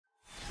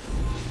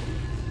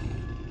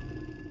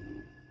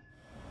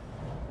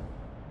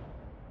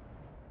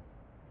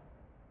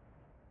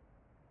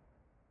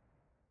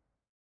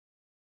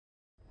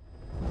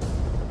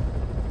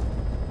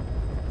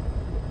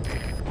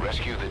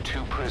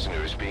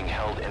prisoners being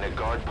held in a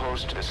guard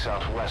post to the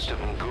southwest of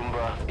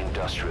Ngumba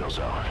Industrial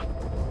Zone.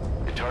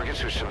 The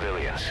targets are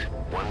civilians,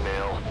 one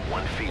male,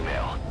 one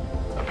female.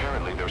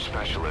 Apparently they're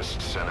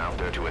specialists sent out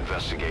there to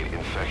investigate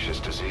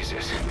infectious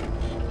diseases.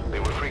 They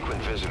were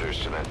frequent visitors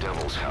to that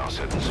devil's house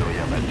at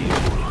Nzoya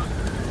Badiabulu.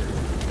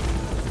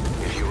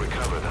 If you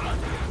recover them,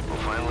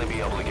 we'll finally be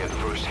able to get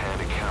first-hand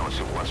accounts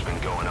of what's been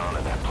going on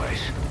in that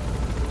place.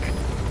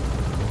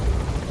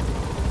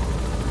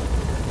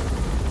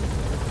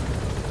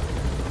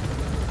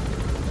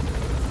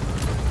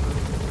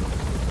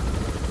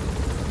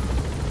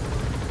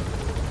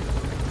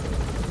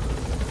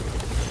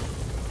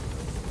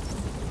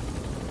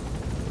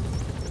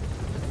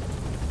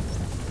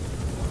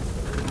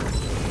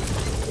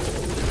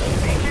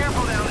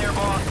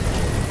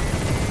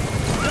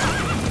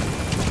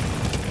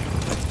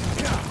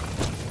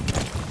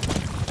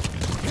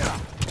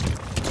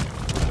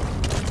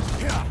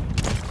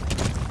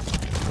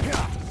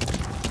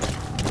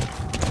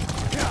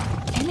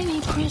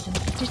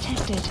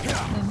 Detected.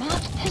 The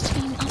map has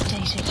been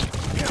updated.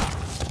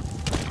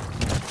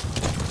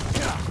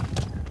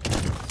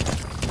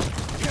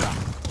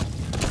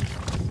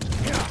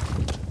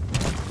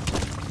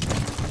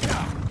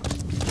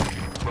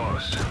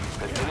 Boss,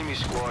 an enemy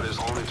squad is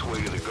on its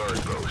way to the guard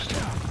post.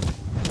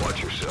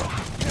 Watch yourself.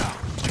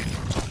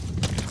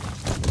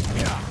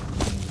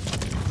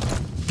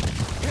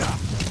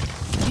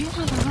 You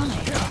have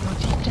arrived at your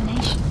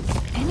destination.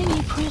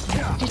 Enemy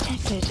presence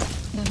detected.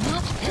 The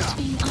map has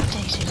been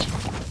updated.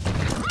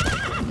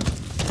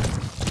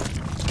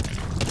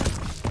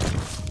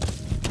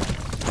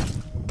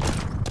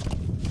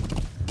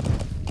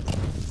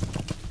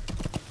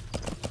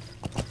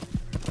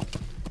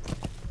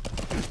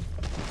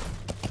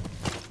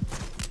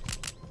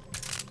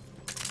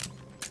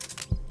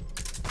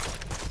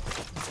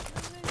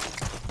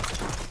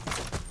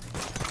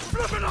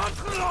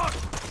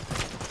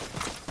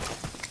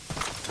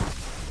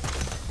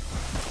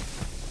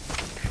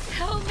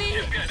 Help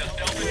me!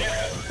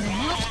 The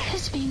map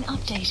has been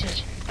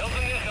updated.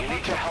 You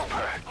need to help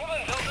her.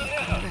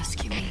 Come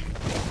rescue me.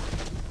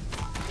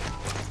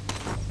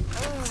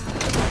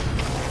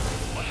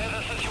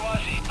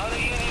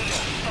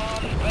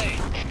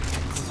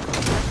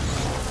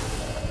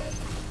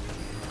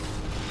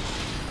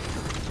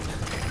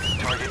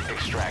 Target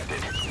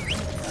extracted.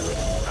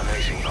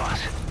 Amazing, boss.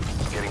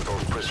 Getting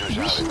both prisoners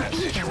out of that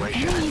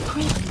situation. Enemy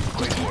presence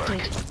Quick work.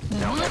 detected. The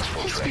Now map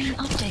has been exfiltration.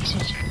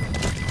 updated.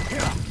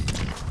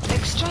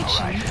 Extraction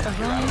All right, you're out of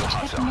the arrived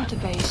hot at zone.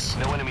 Metabase.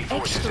 No enemy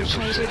forces in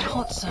Exfiltrated pursuit.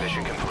 hot zone.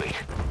 Mission complete.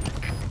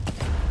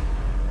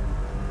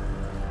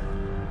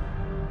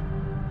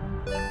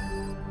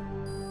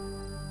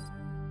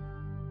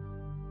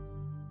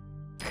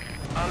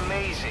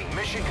 Amazing.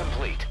 Mission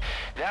complete.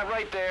 That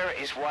right there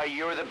is why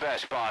you're the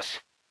best, boss.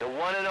 The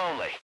one and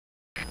only.